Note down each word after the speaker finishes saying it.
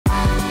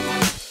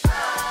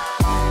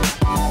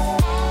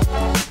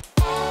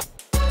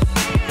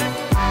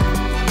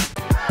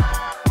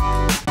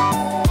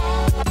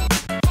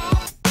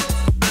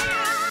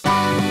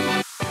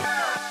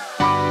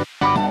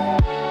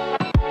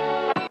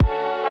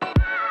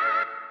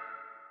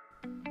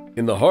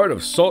In the heart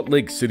of Salt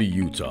Lake City,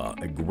 Utah,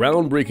 a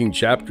groundbreaking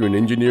chapter in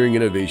engineering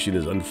innovation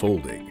is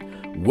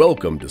unfolding.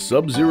 Welcome to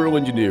Subzero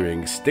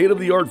Engineering's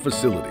state-of-the-art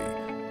facility,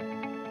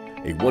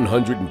 a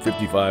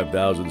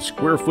 155,000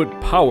 square foot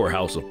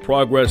powerhouse of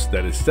progress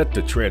that is set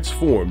to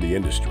transform the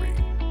industry.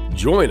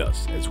 Join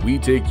us as we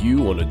take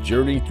you on a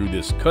journey through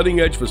this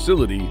cutting-edge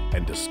facility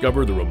and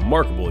discover the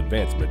remarkable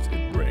advancements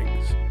it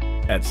brings.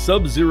 At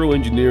Subzero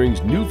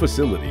Engineering's new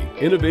facility,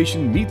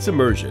 innovation meets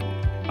immersion.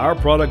 Our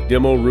product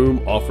demo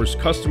room offers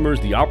customers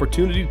the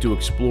opportunity to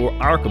explore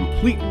our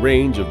complete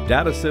range of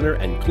data center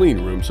and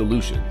clean room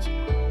solutions.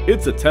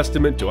 It's a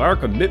testament to our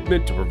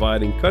commitment to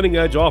providing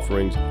cutting-edge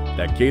offerings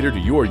that cater to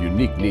your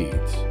unique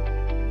needs.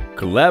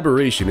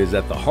 Collaboration is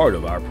at the heart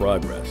of our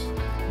progress.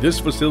 This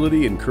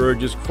facility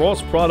encourages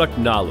cross-product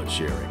knowledge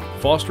sharing,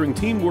 fostering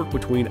teamwork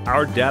between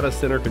our data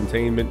center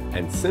containment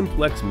and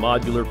Simplex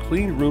modular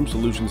clean room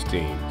solutions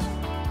teams.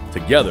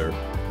 Together,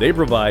 they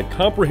provide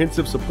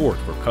comprehensive support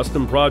for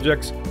custom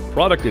projects,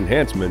 product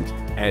enhancements,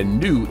 and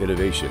new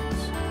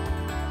innovations.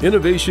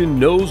 Innovation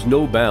knows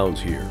no bounds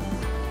here.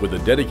 With a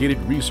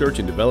dedicated research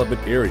and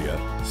development area,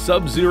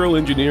 Subzero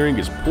Engineering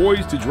is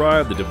poised to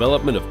drive the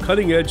development of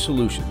cutting-edge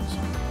solutions.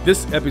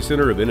 This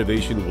epicenter of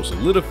innovation will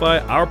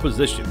solidify our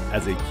position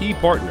as a key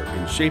partner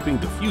in shaping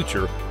the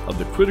future of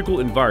the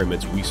critical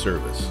environments we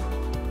service.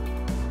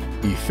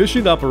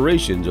 Efficient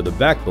operations are the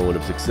backbone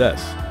of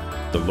success.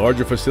 The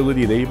larger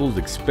facility enables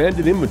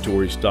expanded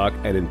inventory stock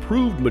and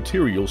improved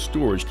material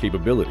storage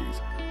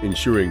capabilities,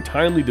 ensuring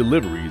timely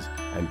deliveries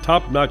and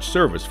top-notch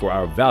service for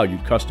our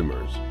valued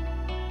customers.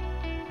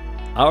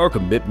 Our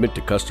commitment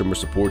to customer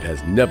support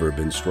has never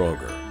been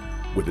stronger.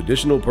 With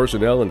additional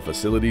personnel and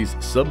facilities,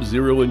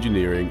 Subzero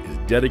Engineering is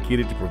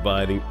dedicated to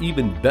providing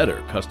even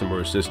better customer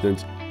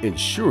assistance,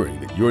 ensuring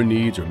that your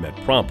needs are met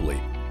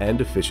promptly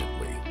and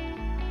efficiently.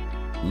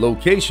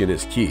 Location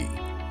is key,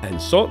 and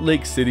Salt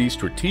Lake City's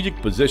strategic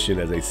position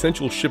as a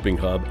central shipping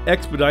hub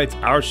expedites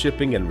our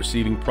shipping and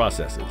receiving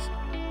processes.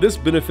 This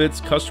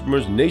benefits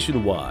customers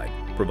nationwide,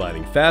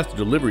 providing faster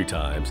delivery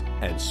times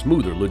and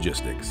smoother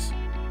logistics.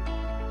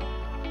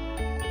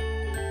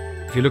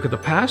 If you look at the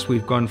past,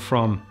 we've gone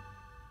from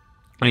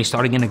only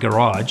starting in a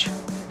garage,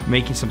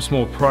 making some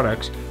small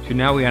products, to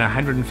now we're in a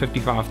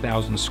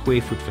 155,000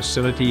 square foot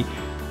facility,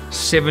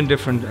 7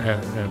 different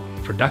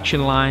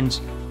production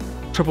lines,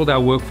 tripled our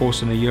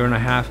workforce in a year and a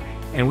half,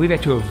 and we've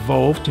had to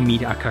evolve to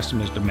meet our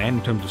customers' demand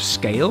in terms of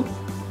scale,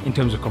 in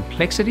terms of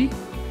complexity,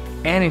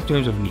 and in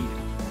terms of need.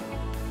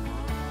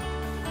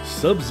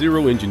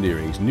 Subzero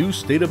Engineering's new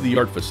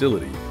state-of-the-art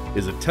facility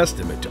is a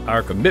testament to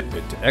our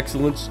commitment to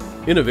excellence,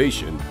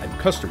 innovation, and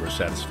customer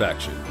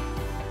satisfaction.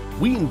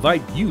 We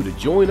invite you to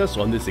join us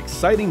on this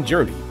exciting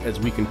journey as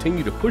we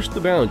continue to push the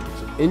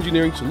boundaries of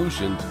engineering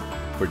solutions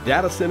for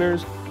data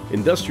centers,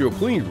 industrial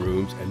clean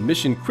rooms, and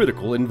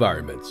mission-critical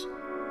environments.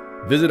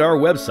 Visit our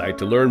website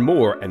to learn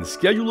more and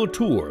schedule a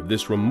tour of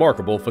this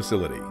remarkable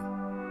facility.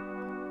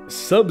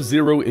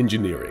 Subzero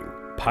Engineering,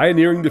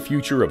 pioneering the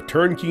future of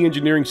turnkey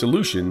engineering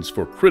solutions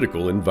for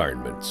critical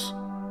environments.